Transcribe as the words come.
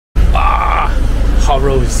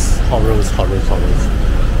Horrors.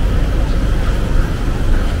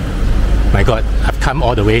 My god, I've come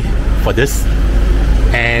all the way for this,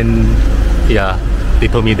 and yeah, they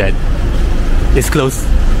told me that it's closed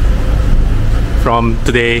from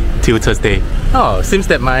today till Thursday. Oh, seems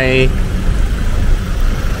that my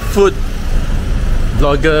food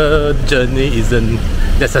vlogger journey isn't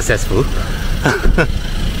that successful.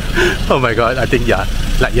 Oh my god, I think yeah,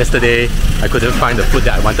 like yesterday I couldn't find the food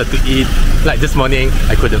that I wanted to eat. Like this morning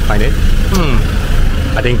I couldn't find it.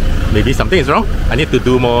 I think maybe something is wrong. I need to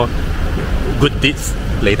do more good deeds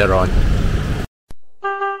later on.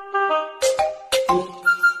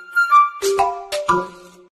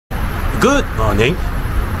 Good morning,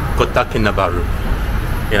 Kota Kinabalu.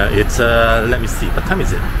 Yeah, it's let me see, what time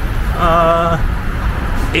is it?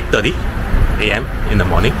 8:30 AM in the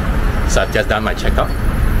morning. So I've just done my checkout.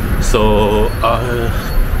 So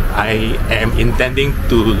I am intending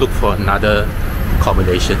to look for another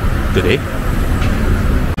accommodation today.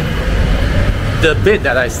 The bed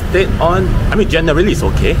that I stayed on, I mean generally it's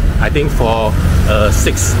okay. I think for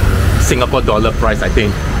 $6 Singapore price, I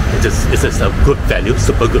think it's a good value,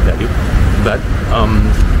 super good value. But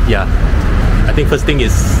yeah, I think first thing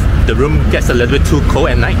is the room gets a little bit too cold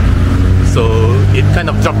at night. So it kind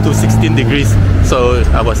of dropped to 16 degrees. So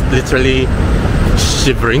I was literally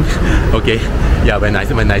shivering. Okay, yeah, when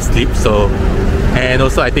I sleep. So, and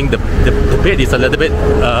also I think the bed is a little bit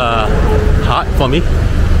hard for me.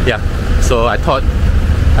 Yeah, so I thought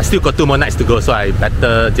I still got 2 more nights to go, so I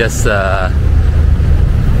better just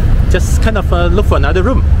kind of look for another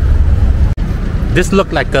room. This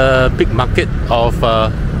looked like a big market of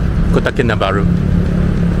Kota Kinabalu,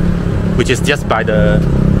 which is just by the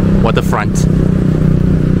waterfront.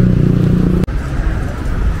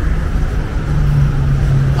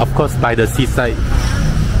 Of course, by the seaside.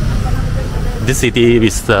 This city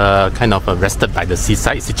is kind of rested by the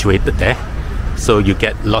seaside, situated there. So you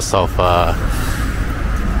get lots of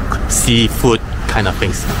seafood kind of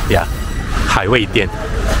things. Yeah, 海味店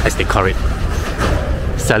as they call it.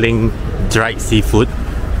 Selling dried seafood,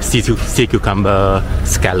 sea cucumber,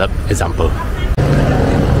 scallop, example.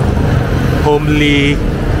 Homely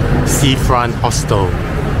Seafront Hostel.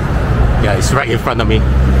 Yeah, it's right in front of me.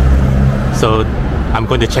 So I'm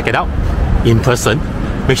going to check it out in person.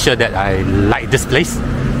 Make sure that I like this place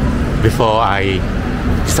before I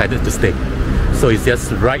decided to stay. So it's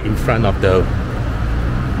just right in front of the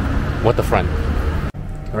waterfront.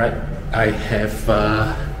 Alright, I have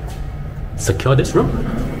secured this room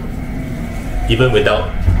even without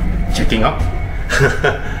checking out.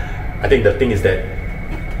 I think the thing is that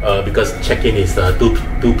because check-in is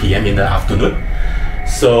 2 PM in the afternoon,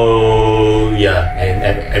 so yeah, and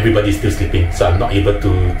everybody's still sleeping, so I'm not able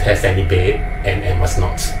to test any bed and what's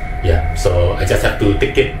not. Yeah, so I just have to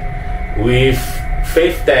take it with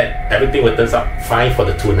faith that everything will turn out fine for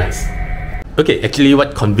the 2 nights. Okay, actually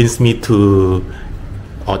what convinced me to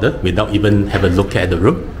order without even have a look at the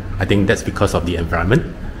room, I think that's because of the environment.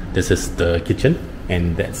 This is the kitchen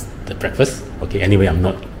and that's the breakfast. Okay, anyway, I'm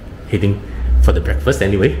not heading for the breakfast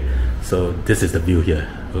anyway. So this is the view here.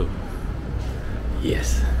 Oh.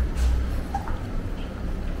 Yes.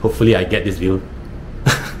 Hopefully I get this view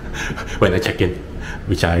when I check in,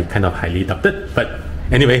 which I kind of highly doubted. But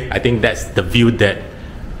anyway, I think that's the view that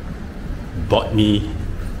brought me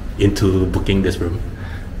into booking this room,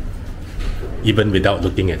 even without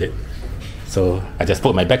looking at it. So I just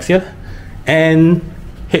put my bags here and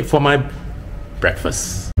head for my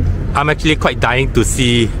breakfast. I'm actually quite dying to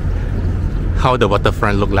see how the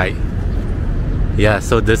waterfront look like. Yeah,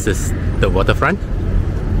 so this is the waterfront.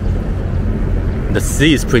 The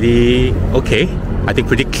sea is pretty okay. I think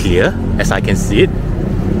pretty clear as I can see it.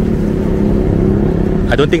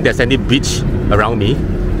 I don't think there's any beach around me.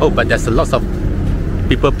 Oh, but there's a lot of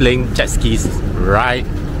people playing jet skis right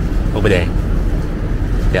over there.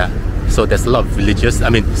 Yeah, so there's a lot of villagers. I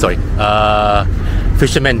mean, sorry,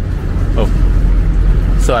 fishermen. Oh,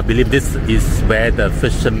 so I believe this is where the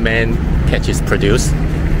fisherman catch is produced.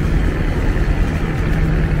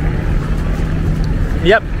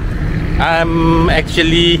 Yep, I'm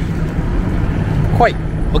actually quite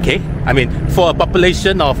okay. I mean, for a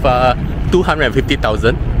population of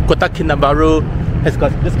 250,000, Kota Kinabalu has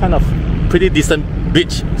got this kind of pretty decent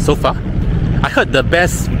beach so far. I heard the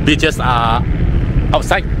best beaches are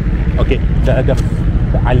outside. Okay, the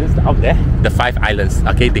islands out there, the 5 islands.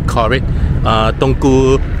 Okay, they call it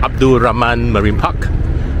Tunku Abdul Rahman Marine Park,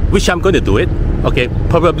 which I'm going to do it. Okay,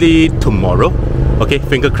 probably tomorrow. Okay,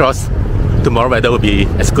 finger crossed. Tomorrow weather will be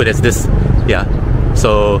as good as this. Yeah,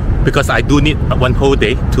 so because I do need 1 whole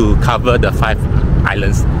day to cover the 5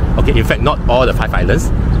 islands. Okay, in fact not all the 5 islands.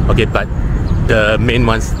 Okay, but the main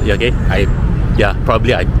ones. Okay,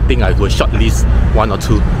 probably I think I will shortlist one or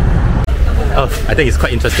two. Oh, I think it's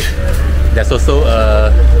quite interesting. There's also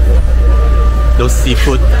those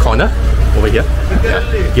seafood corner over here. Yeah,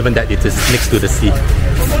 given that it is next to the sea.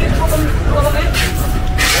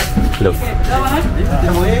 Hello.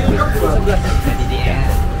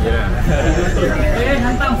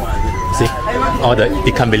 See, all the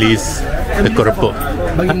ikan bilis, the keropok.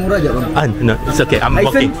 No, it's okay. I'm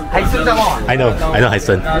walking. I know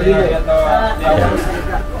Hyson. Yeah.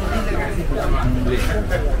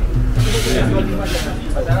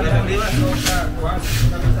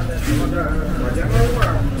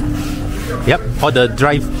 Yep, all the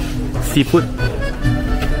dry seafood.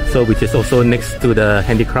 So which is also next to the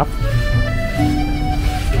handicraft.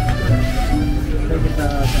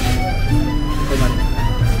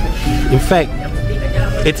 In fact,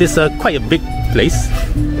 it is quite a big place.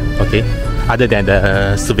 Okay, other than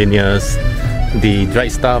the souvenirs, the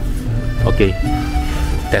dried stuff. Okay,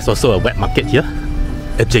 there's also a wet market here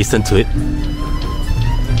adjacent to it.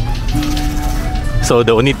 So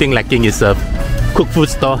the only thing lacking is a cooked food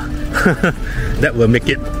store that will make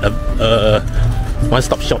it a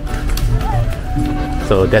one-stop shop.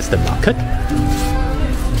 So that's the market.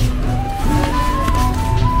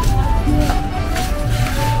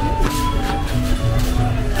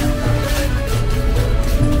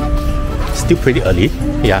 Still pretty early,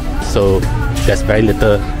 yeah, so there's very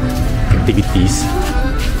little activities.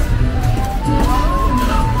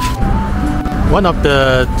 One of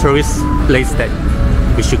the tourist places that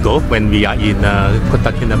we should go when we are in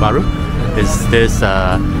Kota Kinabalu is this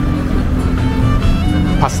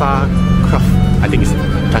Pasar Craft. I think it's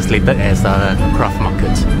translated as a craft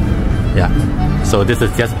market. Yeah, so this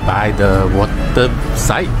is just by the water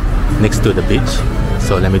side next to the beach.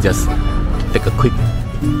 So let me just take a quick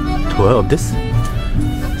tour of this.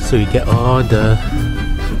 So you get all the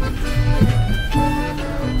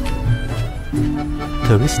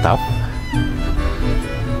tourist stuff.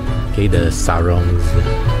 Okay, the sarongs,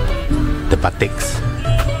 the batiks.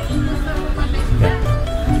 Yeah,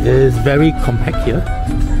 it's very compact here.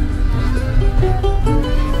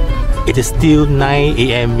 It is still 9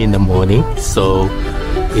 AM in the morning, so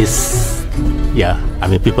it's, yeah, I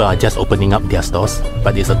mean, people are just opening up their stores,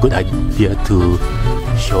 but it's a good idea to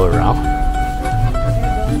show around.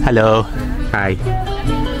 Hello, hi.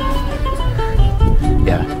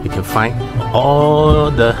 Yeah, you can find all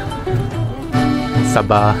the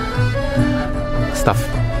Sabah stuff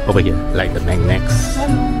over here, like the magnets.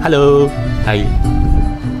 Hello, hi,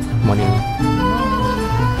 morning.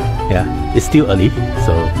 Yeah, it's still early,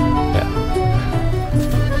 so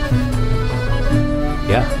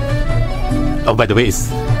yeah. Oh, by the way,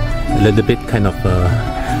 it's a little bit kind of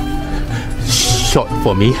short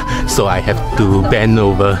for me, so I have to bend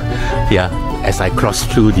over, yeah, as I cross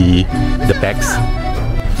through the bags.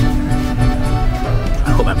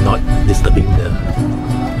 I hope I'm not disturbing the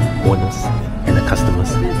owners and the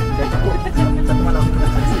customers.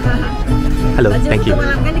 Hello, thank you.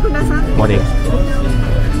 Morning.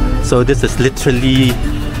 So this is literally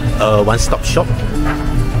a one-stop shop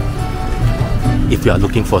if you are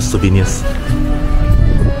looking for souvenirs.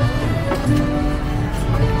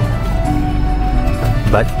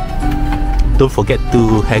 But don't forget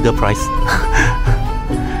to haggle price.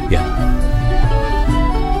 Yeah.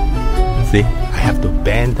 See, I have to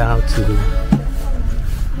bend down to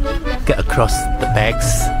get across the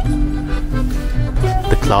bags,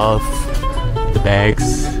 the cloth, the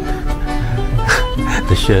bags,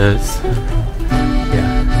 the shirts.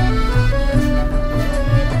 Yeah.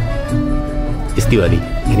 It's still early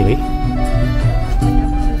anyway.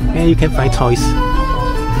 And you can find toys.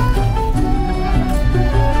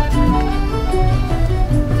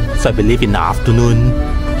 So I believe in the afternoon,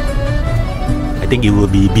 I think it will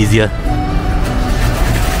be busier.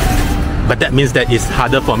 But that means that it's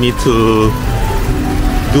harder for me to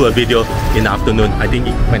do a video in the afternoon. I think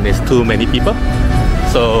when there's too many people.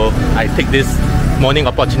 So I take this morning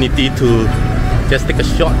opportunity to just take a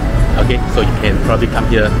shot. Okay, so you can probably come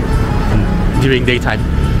here during daytime.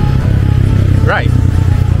 Right.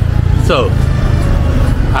 So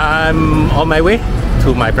I'm on my way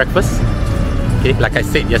to my breakfast. Okay, like I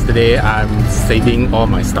said yesterday, I'm saving all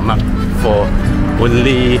my stomach for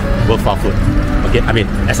only worthwhile food. Okay, I mean,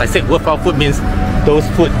 as I said, worthwhile food means those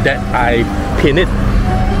food that I pin it.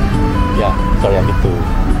 Yeah, sorry, I need to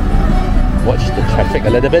watch the traffic a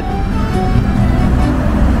little bit.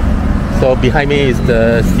 So behind me is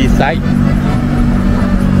the seaside.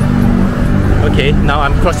 Okay, now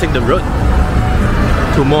I'm crossing the road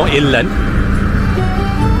to more inland.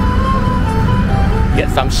 Get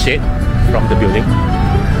some shade from the building.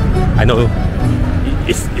 I know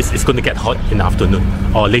it's going to get hot in the afternoon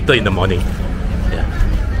or later in the morning. Yeah.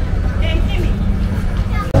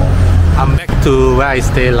 I'm back to where I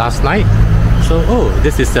stayed last night. So, oh,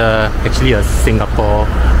 this is actually a Singapore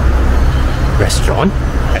restaurant,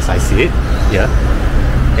 as I see it. Yeah,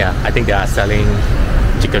 yeah. I think they are selling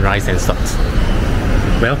chicken rice and sauce.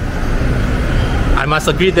 Well, I must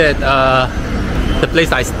agree that the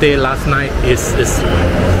place I stayed last night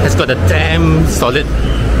has got a damn solid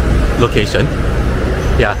location.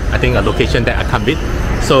 Yeah, I think a location that I can't beat.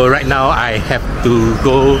 So right now I have to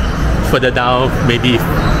go further down, maybe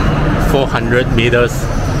 400 meters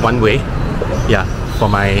one way. Yeah, for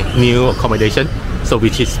my new accommodation. So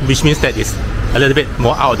which means that it's a little bit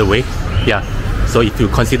more out of the way. Yeah. So if you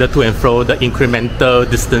consider to and fro, the incremental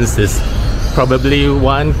distance is probably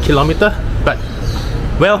 1 kilometer. But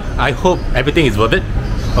well, I hope everything is worth it.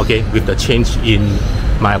 Okay, with the change in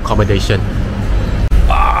my accommodation.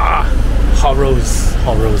 Horrors.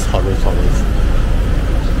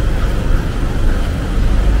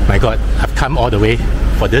 My God, I've come all the way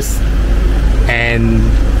for this, and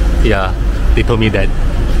yeah, they told me that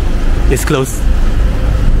it's closed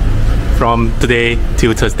from today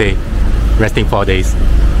till Thursday, resting 4 days.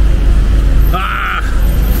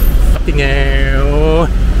 Fucking hell.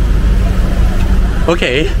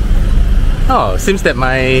 Okay. Oh, seems that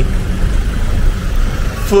my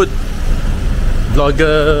food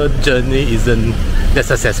vlogger journey isn't that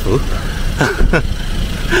successful.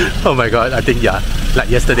 Oh my God, I think yeah, like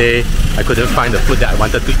yesterday I couldn't find the food that I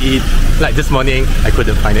wanted to eat. Like this morning I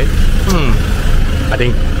couldn't find it. I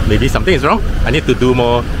think maybe something is wrong. I need to do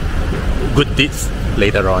more good deeds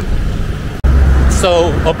later on.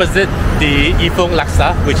 So opposite the Ifong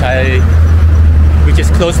Laksa, which is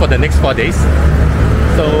closed for the next 4 days.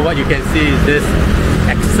 So what you can see is this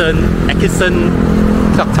Atkinson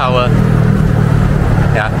clock tower.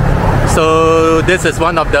 Yeah. So this is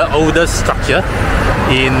one of the oldest structure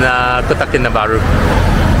in Kota Kinabalu.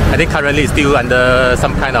 I think currently it's still under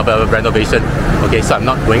some kind of a renovation. Okay, so I'm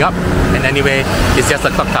not going up. And anyway, it's just a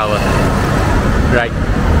clock tower. Right.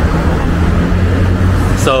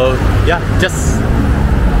 So yeah, just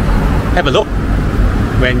have a look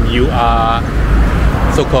when you are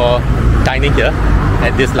so-called dining here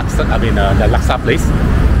at this Laksa, the Laksa place.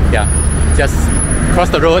 Yeah, just cross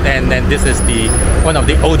the road, and then this is one of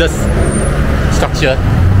the oldest structure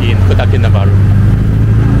in Kota Kinabalu.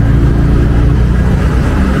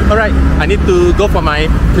 Alright, I need to go for my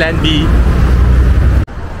plan B.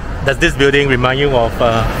 Does this building remind you of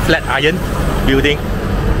Flatiron building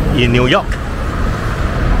in New York?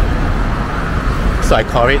 So I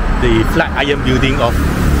call it the Flatiron building of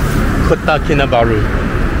Kota Kinabalu.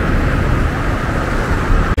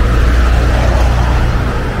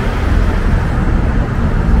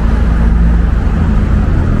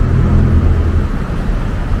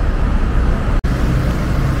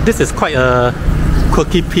 This is quite a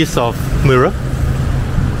quirky piece of mirror.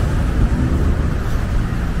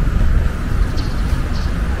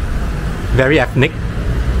 Very ethnic.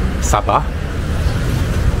 Sabah.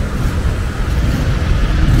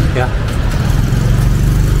 Yeah.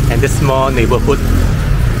 And this small neighborhood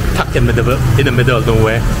tucked in the middle of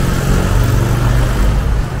nowhere.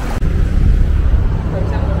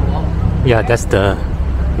 Yeah, that's the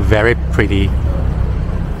very pretty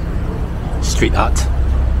street art.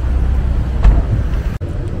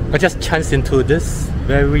 I just chanced into this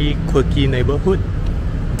very quirky neighborhood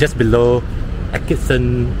just below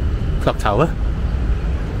Atkinson Clock Tower.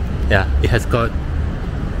 Yeah, it has got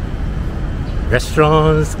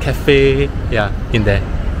restaurants, cafe, yeah, in there.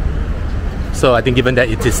 So I think given that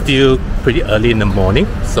it is still pretty early in the morning,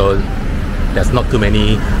 so there's not too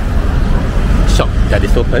many shops that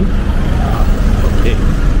is open. Okay.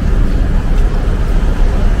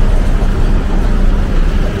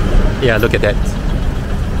 Yeah, look at that.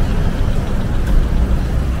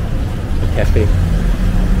 Cafe.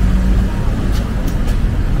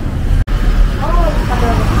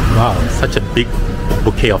 Wow, such a big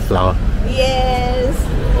bouquet of flower. Yes.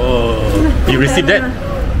 Oh, you received that?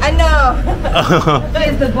 I know.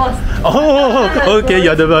 It's the boss. Oh, okay,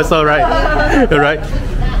 you're the boss. All right, all right.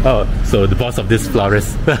 Oh, so the boss of this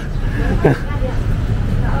florist.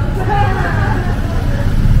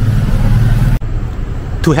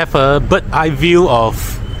 To have a bird's eye view of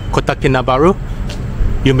Kota Kinabalu,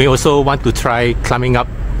 you may also want to try climbing up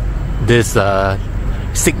this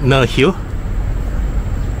Signal Hill.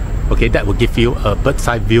 Okay, that will give you a bird's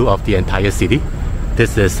eye view of the entire city.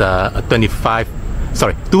 This is a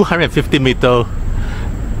 250 meter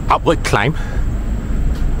upward climb.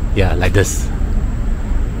 Yeah, like this.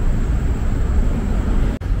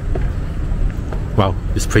 Wow,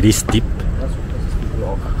 it's pretty steep.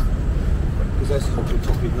 That's how to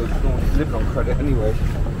talk people. No, live on credit anyway.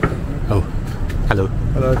 Oh, hello.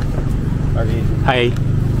 Hello. Hi.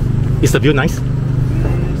 Is the view nice?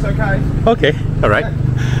 It's okay. Okay, alright.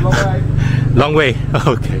 Long way. Long way.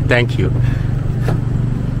 Okay, thank you.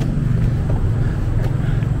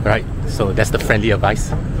 Right, so that's the friendly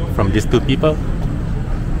advice from these two people.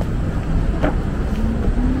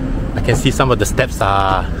 I can see some of the steps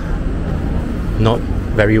are not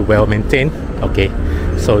very well maintained. Okay,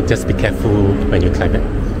 so just be careful when you climb it.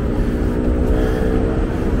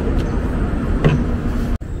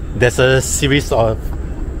 There's a series of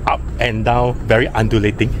up and down, very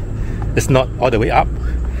undulating. It's not all the way up,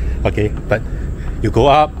 okay, but you go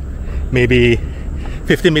up maybe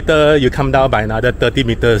 50 meters, you come down by another 30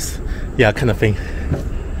 meters, yeah, kind of thing.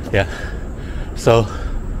 Yeah, so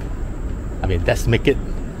I mean, that's make it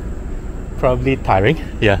probably tiring,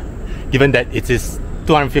 yeah, given that it is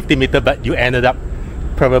 250 meters, but you ended up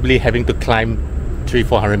probably having to climb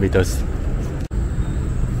 300-400 meters.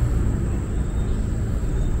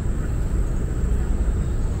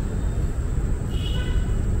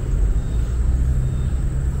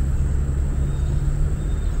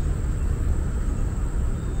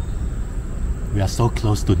 We are so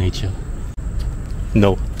close to nature.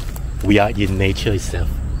 No, we are in nature itself.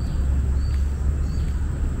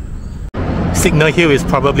 Signal Hill is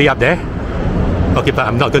probably up there. Okay, but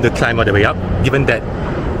I'm not going to climb all the way up, given that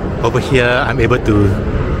over here I'm able to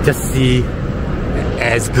just see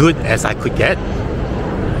as good as I could get.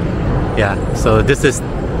 Yeah, so this is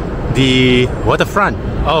the waterfront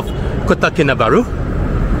of Kota Kinabalu.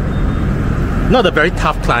 Not a very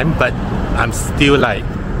tough climb, but I'm still like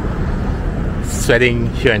sweating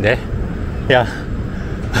here and there. Yeah,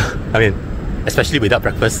 I mean, especially without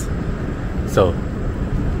breakfast. So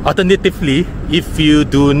alternatively, if you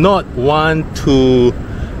do not want to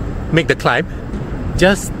make the climb,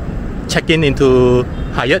 just check into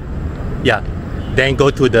Hyatt, yeah, then go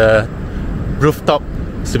to the rooftop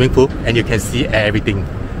swimming pool and you can see everything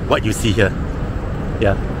what you see here,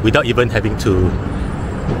 yeah, without even having to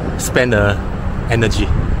spend energy,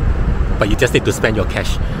 but you just need to spend your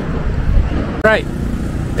cash. Right,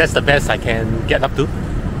 that's the best I can get up to.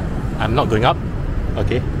 I'm not going up,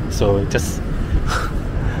 okay, so just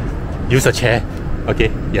use a chair,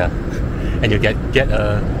 okay, yeah, and you get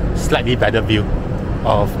a slightly better view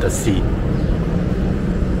of the sea.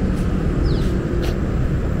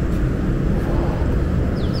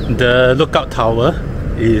 The lookout tower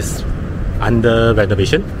is under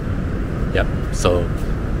renovation, yep, so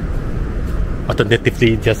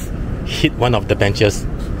alternatively just hit one of the benches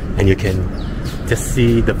and you can just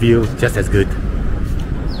see the view just as good.